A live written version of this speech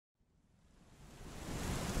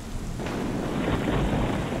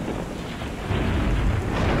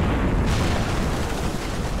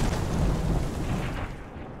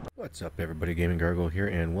What's up, everybody? GaminGargoyle here,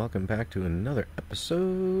 and welcome back to another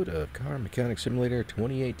episode of Car Mechanic Simulator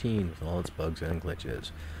 2018 with all its bugs and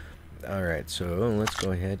glitches. Alright, so let's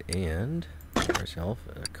go ahead and get ourselves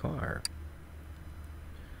a car.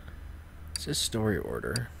 This is story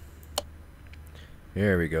order.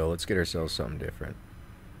 There we go. Let's get ourselves something different.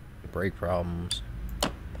 Brake problems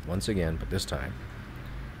once again, but this time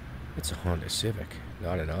it's a Honda Civic,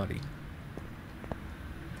 not an Audi.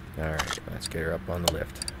 Alright, let's get her up on the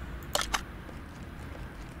lift.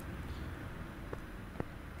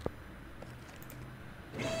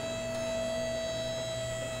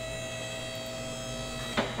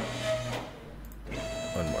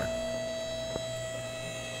 One more.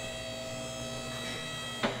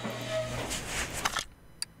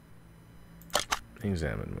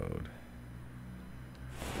 Examine mode.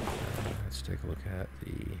 Let's take a look at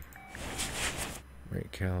the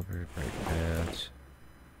brake caliper, brake pads.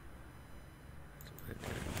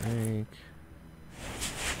 Brake.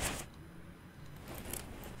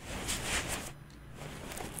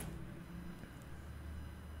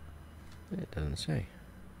 It doesn't say.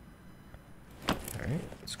 Alright,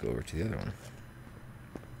 let's go over to the other one.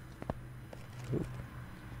 Oop.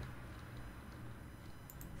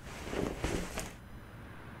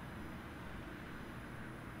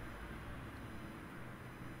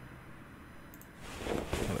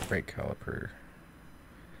 Oh, the brake caliper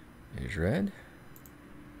is red.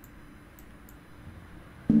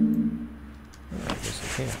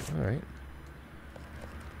 Alright.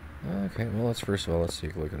 Okay, well, let's first of all, let's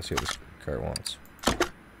take a look and see what this car wants.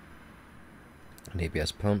 An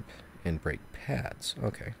ABS pump and brake pads.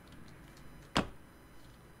 Okay.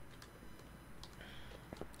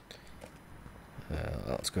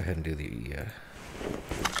 Let's go ahead and do the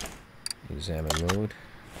examine mode.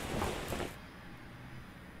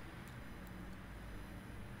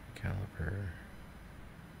 Caliper.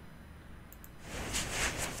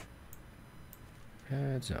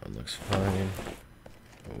 Pads, that one looks fine.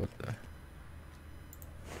 Oh, what the?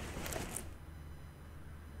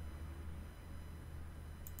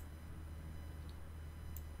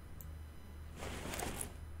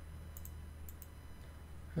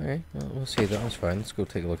 Alright, well, we'll see. That one's fine. Let's go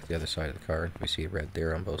take a look at the other side of the car. We see red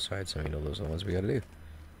there on both sides, so we know those are the ones we gotta do.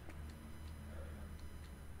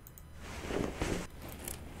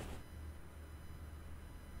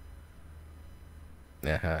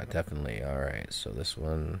 Aha, definitely. Alright, so this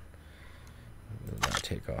one will now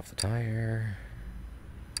take off the tire.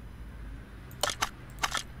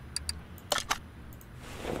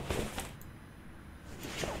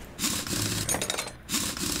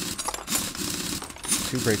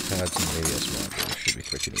 Two brake pads and an ABS module should be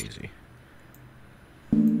quick and easy.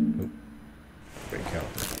 Oop. Brake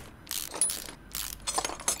caliper.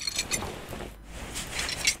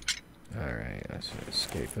 Alright, let's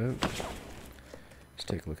escape out. Let's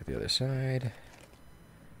take a look at the other side.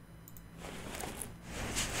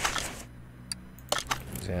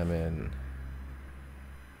 Examine.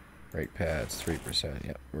 Brake pads, 3%.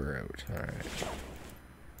 Yep, we're out. Alright.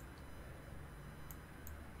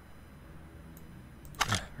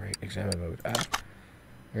 Right, examine mode.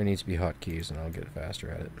 There needs to be hotkeys and I'll get faster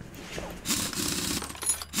at it.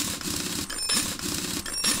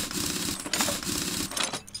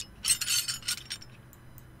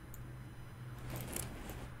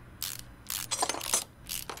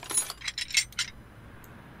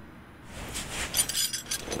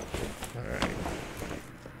 Alright.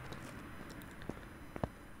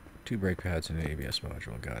 Two brake pads and an ABS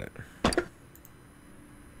module, got it.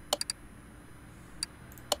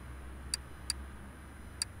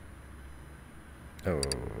 Oh,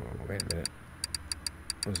 wait a minute.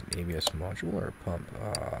 Was it an ABS module or a pump?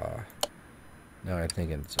 Now I'm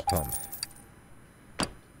thinking it's a pump.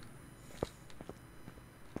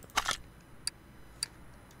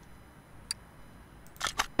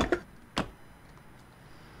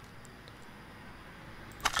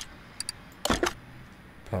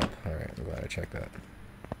 Pump. Alright, I'm glad I checked that.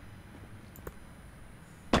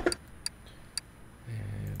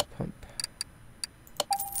 And pump.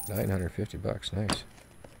 950 bucks, nice.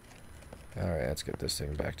 Alright, let's get this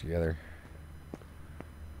thing back together.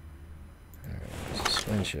 Alright,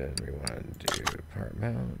 suspension, we want to do part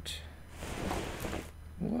mount.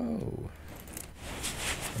 Whoa.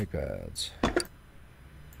 Brake pads.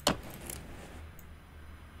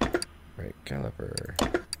 Brake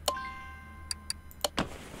caliper.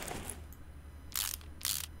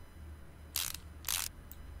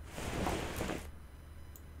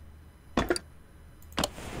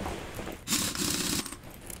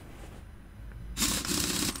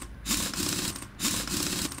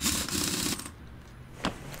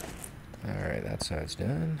 that side's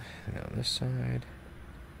done. Now this side.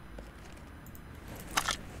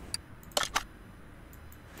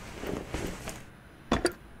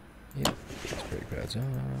 Yep, this brake pad's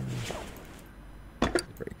on. The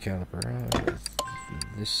brake caliper on with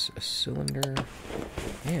this cylinder.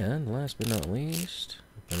 And last but not least,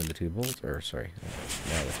 one of the two bolts, or sorry,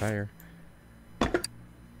 now the tire.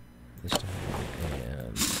 This time,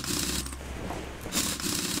 and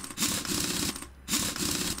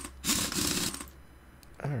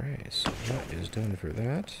alright, so that is done for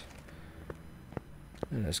that.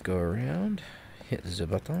 And let's go around, hit the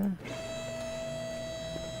button.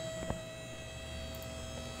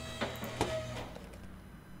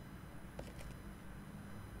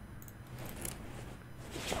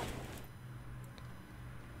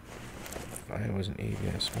 If I was an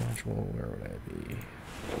ABS module, where would I be?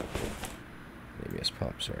 ABS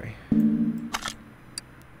pump, sorry.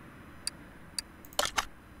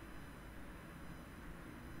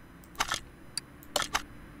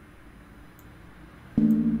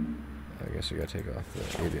 I guess we gotta take off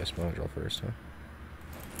the ABS module first, huh?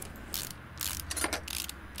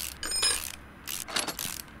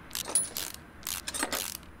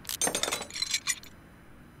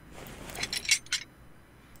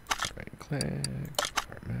 Right click,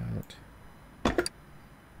 power mount.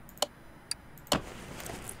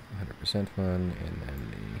 100% one, and then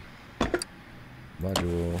the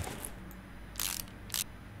module.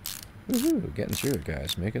 Woohoo! Getting through it,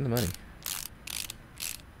 guys. Making the money.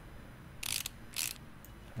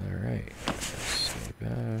 Alright. Escape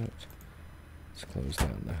out. Let's close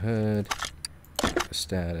down the hood. The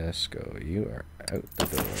status. Go. You are out the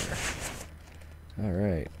door.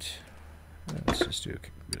 Alright. Let's just do a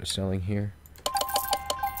bit of selling here.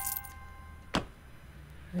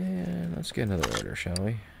 And let's get another order, shall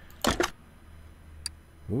we?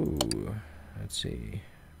 Ooh, let's see.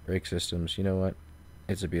 Brake systems, you know what?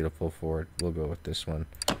 It's a beautiful Ford. We'll go with this one.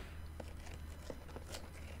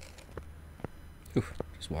 Oof,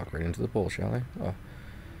 just walk right into the pole, shall I? Oh,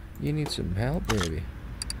 you need some help, baby.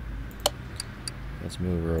 Let's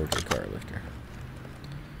move her over to the car lifter.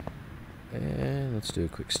 And let's do a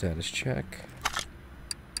quick status check.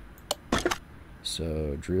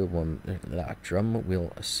 So, drum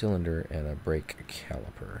wheel cylinder and a brake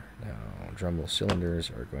caliper. Now, drum wheel cylinders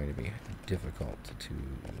are going to be difficult to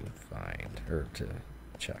find, or to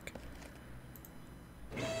check.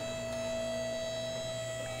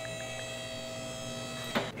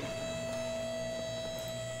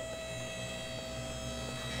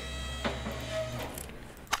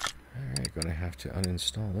 Alright, gonna have to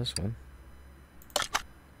uninstall this one.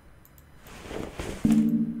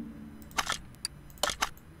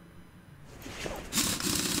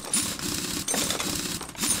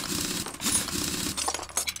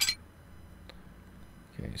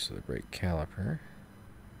 So the brake caliper.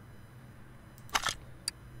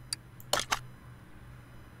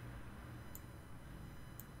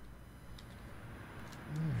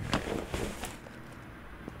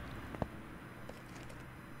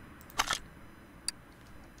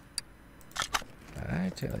 I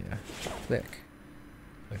tell ya, click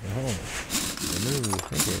at home, remove,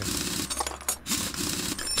 thank you.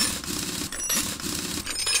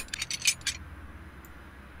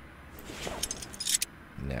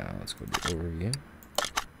 Now let's go to overview.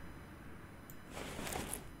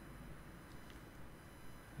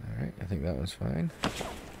 Alright, I think that one's fine.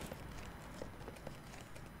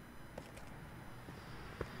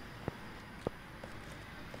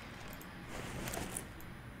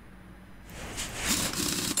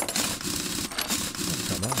 Oh,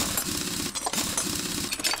 come on.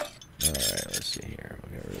 Alright, let's see here.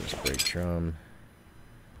 We'll get rid of this brake drum.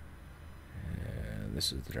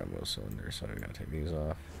 This is the drum wheel cylinder, so we gotta take these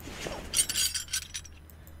off.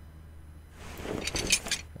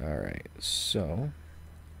 Alright, so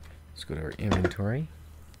let's go to our inventory.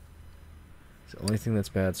 The only thing that's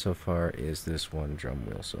bad so far is this one drum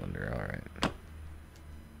wheel cylinder. Alright.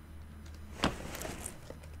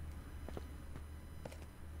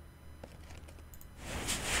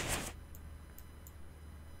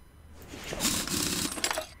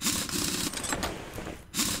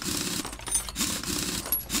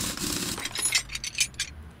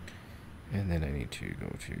 And then I need to go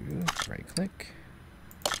to right click,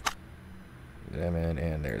 examine,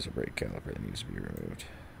 and there's a brake caliper that needs to be removed.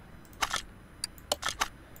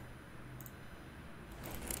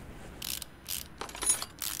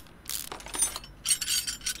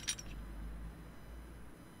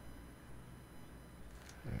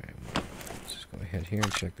 Alright, let's just go ahead here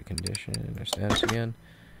and check the condition and our status again.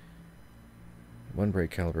 One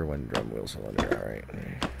brake caliper, one drum wheel cylinder. Alright,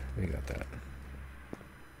 we got that.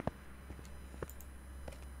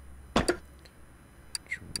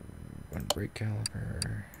 brake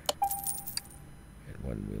caliper, and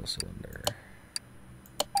one wheel cylinder.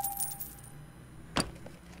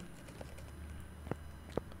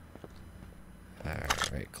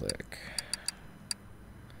 Alright, right click.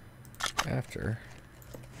 After,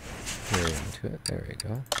 here into it, there we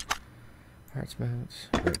go. Parts mounts,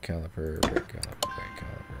 brake caliper, brake caliper, brake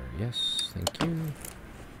caliper. Yes, thank you.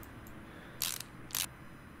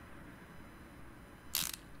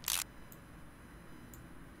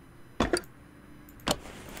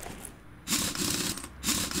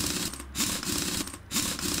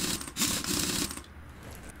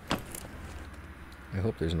 I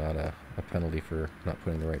hope there's not a penalty for not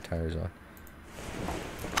putting the right tires on.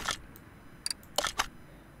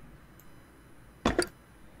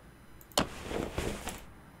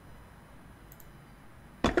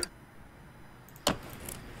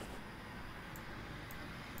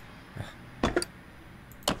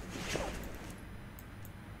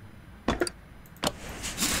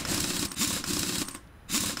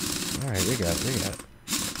 Alright, we got it.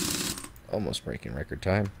 Almost breaking record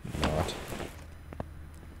time. Not.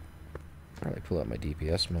 Probably pull out my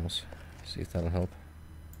DPS mouse. See if that'll help.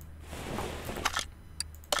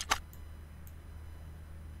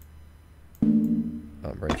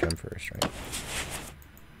 Oh, brake jump first, right?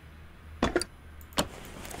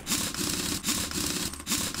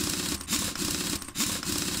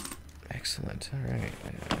 Excellent. Alright.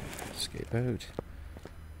 Escape out.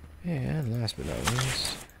 And last but not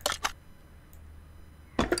least,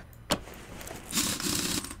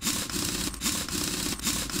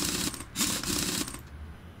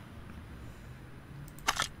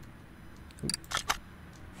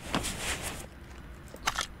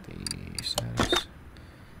 the status.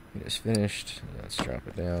 It is finished. Let's drop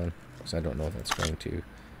it down, because I don't know if that's going to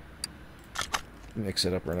mix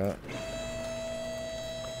it up or not.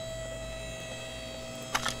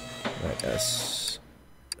 Right, S.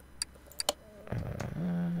 Why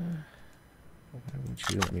won't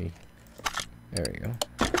you let me? There we go.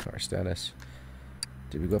 Car status.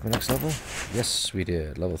 Did we go up the next level? Yes, we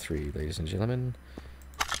did. Level 3, ladies and gentlemen.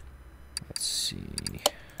 Let's see.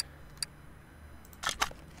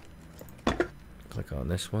 Click on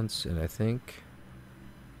this once, and I think...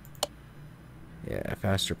 yeah,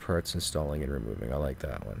 faster parts installing and removing. I like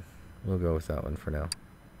that one. We'll go with that one for now.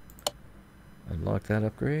 Unlock that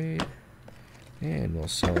upgrade. And we'll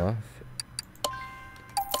sell off.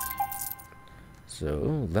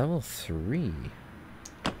 So, level 3.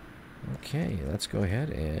 Okay, let's go ahead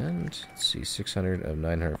and, let's see, 600 of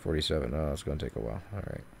 947. Oh, it's going to take a while.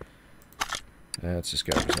 Alright. Let's just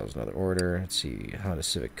get ourselves another order. Let's see, Honda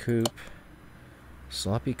Civic Coupe.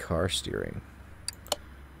 Sloppy car steering.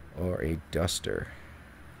 Or a duster.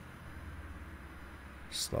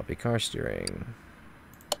 Sloppy car steering.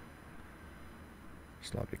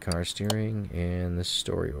 Sloppy car steering, and the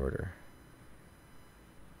story order.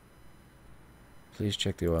 Please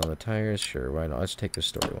check the oil on the tires. Sure, why not? Let's take the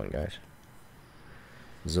story one, guys.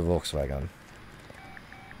 The Volkswagen.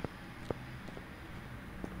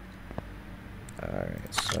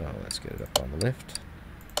 Alright, so let's get it up on the lift.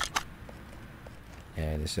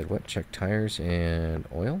 And they said what? Check tires and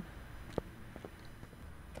oil?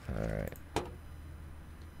 Alright.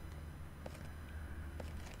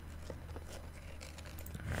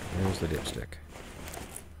 Where's the dipstick?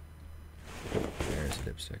 There's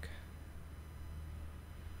the dipstick.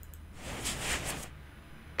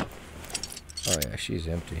 Oh yeah, she's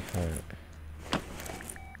empty. Alright.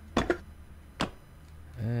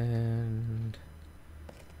 And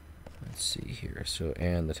let's see here. So,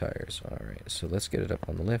 and the tires. Alright, so let's get it up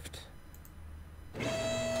on the lift. Keep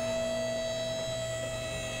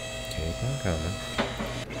on coming.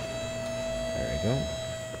 There we go.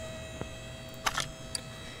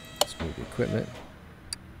 Move the equipment.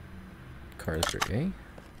 Cars for A.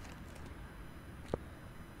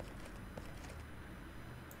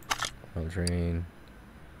 Oil drain.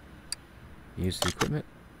 Use the equipment.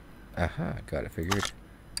 Aha, got it figured.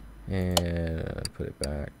 And put it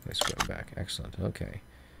back. Let's put it back. Excellent. Okay.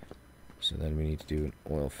 So then we need to do an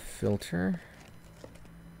oil filter.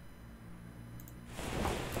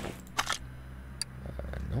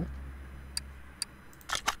 Nope.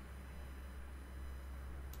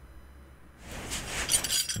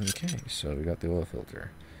 Okay, so we got the oil filter.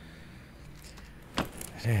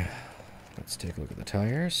 Yeah, let's take a look at the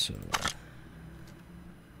tires. So,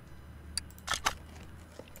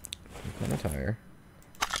 click on the tire,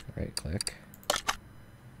 right click,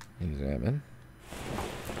 examine.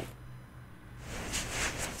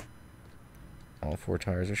 All 4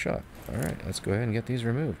 tires are shot. Alright, let's go ahead and get these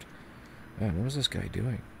removed. Man, what was this guy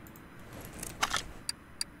doing?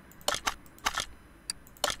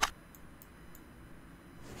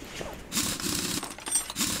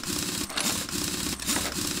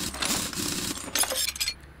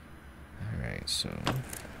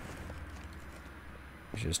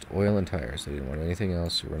 oil and tires. They didn't want anything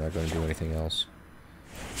else, so we're not going to do anything else.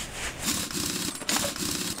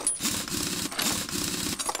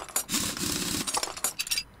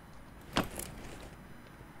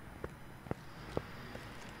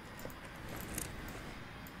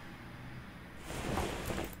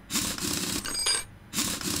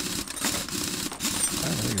 Oh,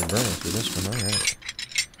 you're burning through this one, alright.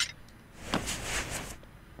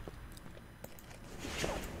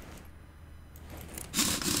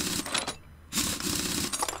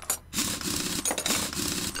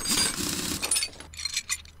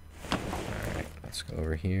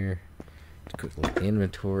 Over here, quick little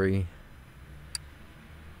inventory.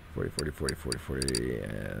 40, 40, 40, 40, 40,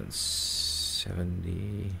 and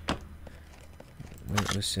 70.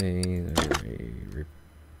 Let's say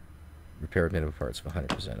repair minimum parts of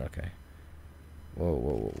 100%. Okay. Whoa,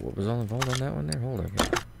 whoa, whoa, what was all involved on that one there? Hold on.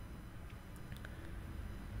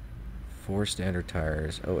 4 standard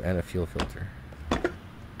tires. Oh, and a fuel filter.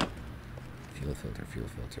 Fuel filter, fuel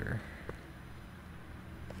filter.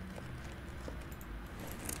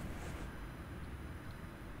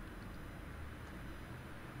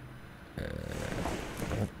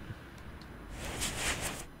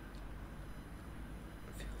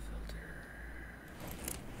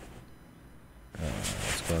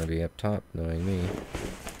 Going to be up top, knowing me.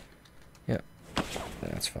 Yeah,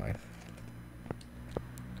 that's fine.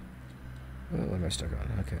 Oh, what am I stuck on?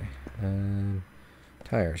 Okay.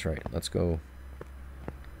 Tires, right. Let's go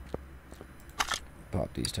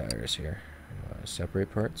pop these tires here.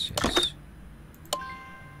 Separate parts, yes.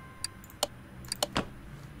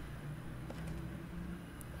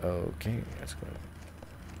 Okay, that's going to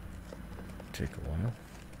take a while.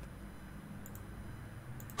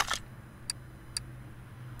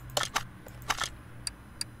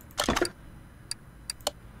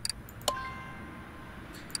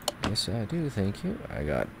 Yes, I do, thank you. I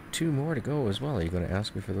got 2 more to go as well. Are you going to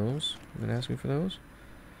ask me for those? You going to ask me for those?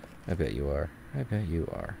 I bet you are. I bet you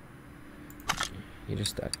are. You're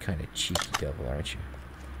just that kind of cheeky devil, aren't you?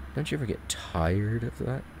 Don't you ever get tired of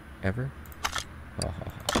that? Ever? Ha ha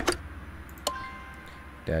ha.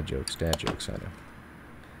 Dad jokes, I know.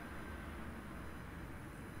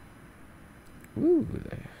 Woo!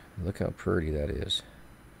 Look how pretty that is.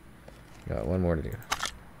 Got 1 more to do.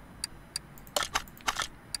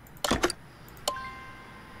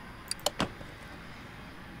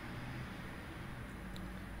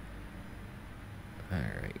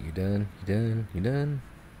 Alright, you done? You done? You done?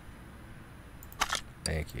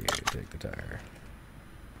 Thank you. Take the tire.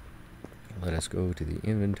 Let us go to the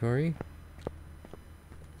inventory.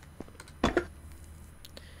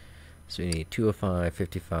 So we need 205,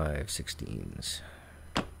 55, 16s.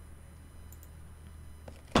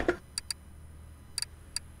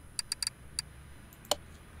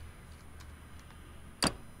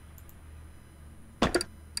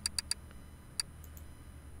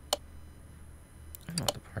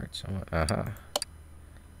 Aha.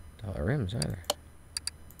 Dollar rims either.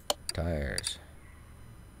 Tires.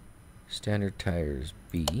 Standard tires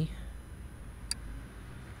B.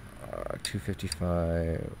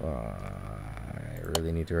 255. I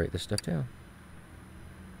really need to write this stuff down.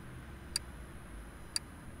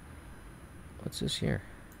 What's this here?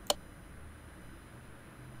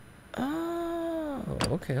 Oh,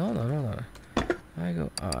 okay. Hold on. I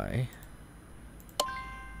go I.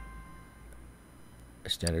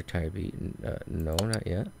 Standard tire B, no, not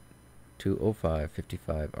yet. 205,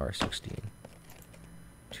 55, R16.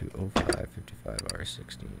 205, 55,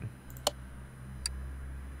 R16.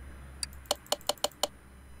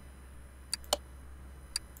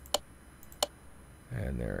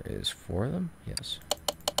 And there is 4 of them, yes.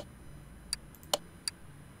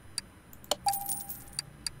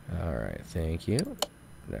 Alright, thank you.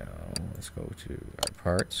 Now, let's go to our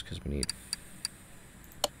parts, because we need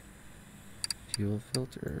fuel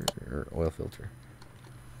filter or oil filter.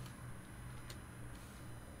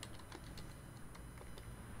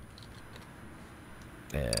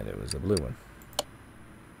 And it was a blue one.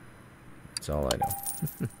 That's all I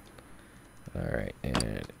know. Alright,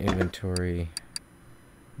 and inventory.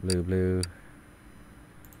 Blue.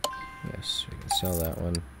 Yes, we can sell that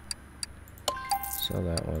one. Sell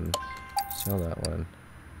that one. Sell that one.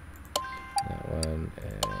 That one,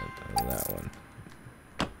 and that one.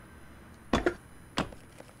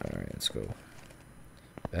 Alright, let's go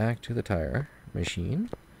back to the tire machine.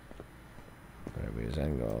 Whatever is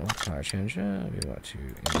angle tire changer. We want to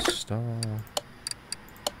install.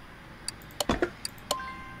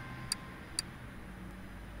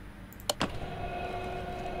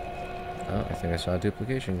 Oh, I think I saw a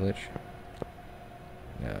duplication glitch.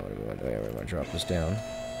 Now, what do we want to do? We want to drop this down.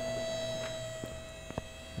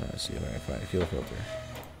 Let's see if I can find a fuel filter.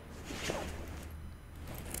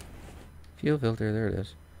 Fuel filter, there it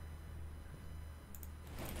is.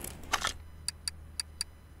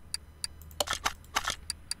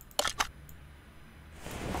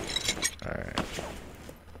 Alright.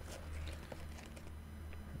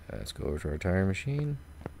 Let's go over to our tire machine.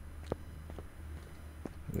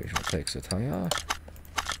 We shall take the tire off.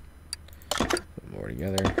 Put more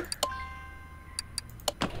together.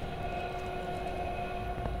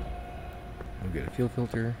 We'll get a fuel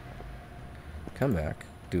filter. Come back.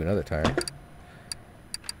 Do another tire.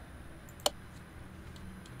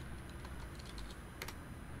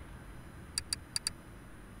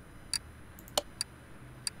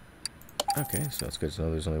 Okay, so that's good. So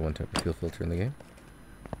there's only one type of fuel filter in the game.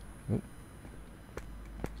 Oop.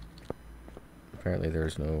 Apparently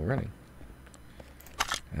there's no running.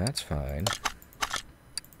 That's fine.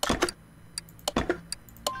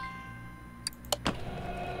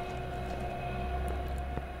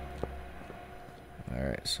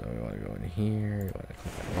 Alright, so we want to go in here. We want to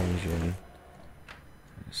click on engine.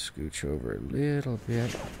 Scooch over a little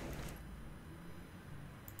bit.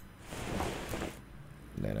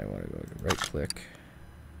 Then I want to go to right click,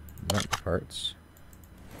 mount parts.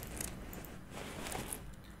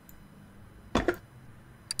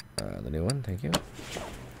 The new one, thank you.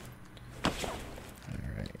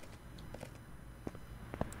 Alright.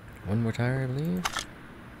 One more tire, I believe.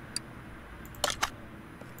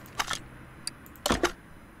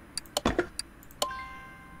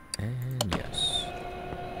 And yes.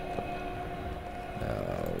 Now,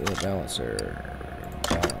 wheel balancer.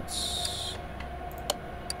 Balance.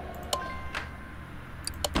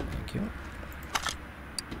 Thank you.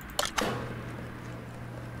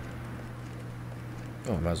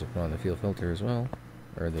 Oh, I might as well put on the fuel filter as well.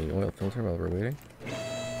 Or the oil filter while we're waiting.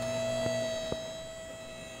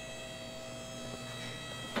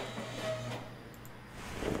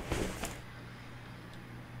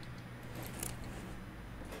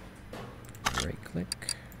 Right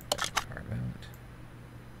click. Car mount.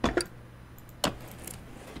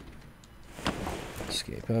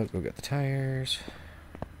 Escape out. Go get the tires.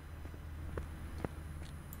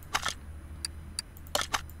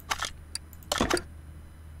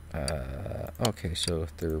 Okay, so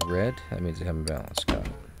if they're red, that means they haven't balanced. Got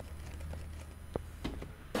it.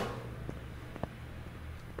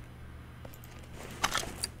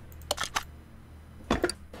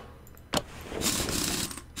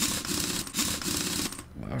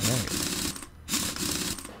 Alright.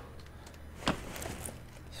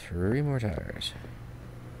 3 more tires.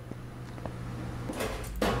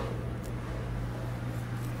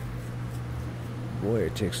 Boy,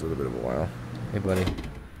 it takes a little bit of a while. Hey, buddy.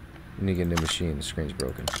 You need to get a new machine. The screen's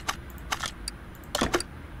broken.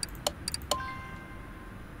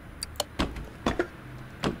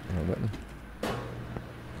 Wrong button.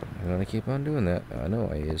 I'm gonna keep on doing that. I know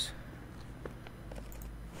I is.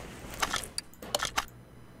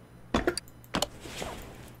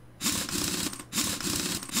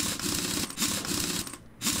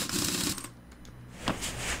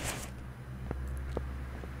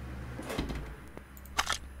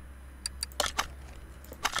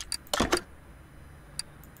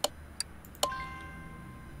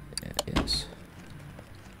 Yes.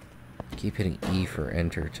 Keep hitting E for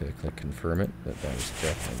enter to click confirm it, but that is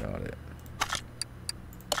definitely not it.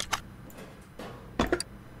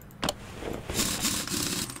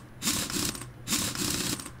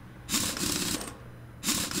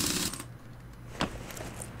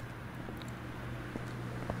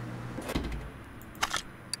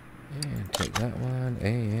 And take that one,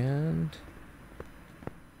 and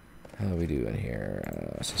how do we do in here?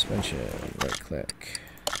 Suspension, right click.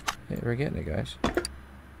 Hey, we're getting it, guys.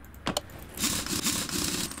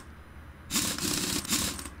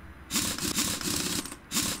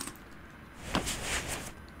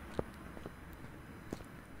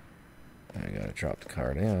 I gotta drop the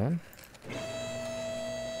car down.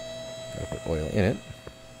 Gotta put oil in it.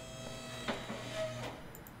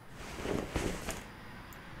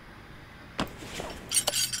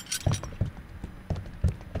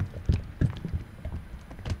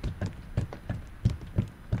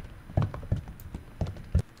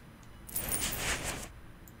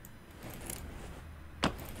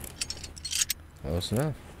 Close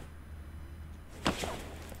enough.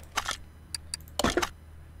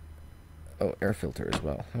 Oh, air filter as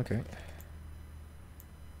well. Okay.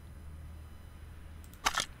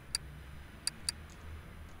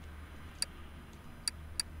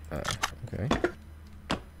 Okay.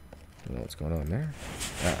 Don't know what's going on there.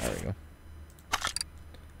 Ah, there we go.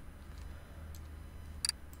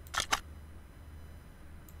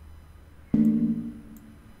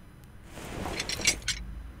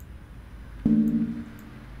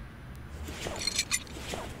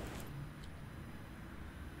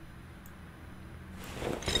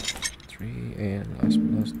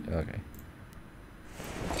 almost... Okay.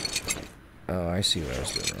 Oh, I see what I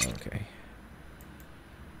was doing wrong. Okay.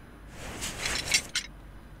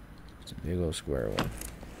 It's a big old square one.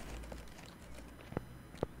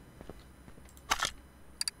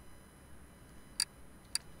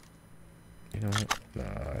 You know what? No,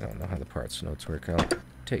 I don't know how the parts notes work. I'll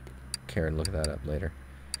take care and look that up later.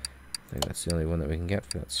 I think that's the only one that we can get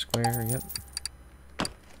for that square. Yep.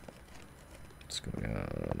 Let's go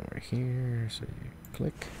down over here. So you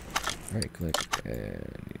click, right click,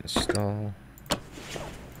 and you install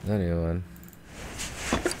the new one.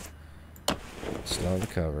 Install the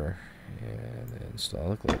cover, and install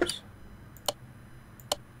the clips.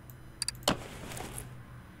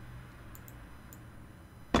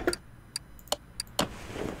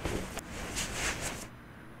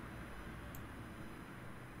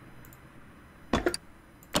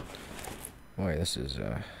 Boy, this is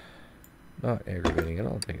not aggravating at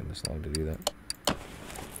all, taking this long to do that.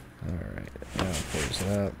 Alright, now close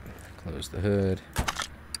it up, close the hood,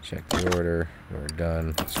 check the order, we're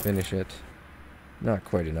done, let's finish it. Not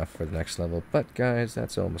quite enough for the next level, but guys,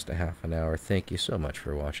 that's almost a half an hour. Thank you so much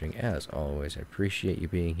for watching. As always, I appreciate you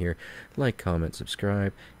being here. Like, comment,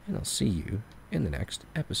 subscribe, and I'll see you in the next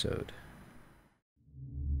episode.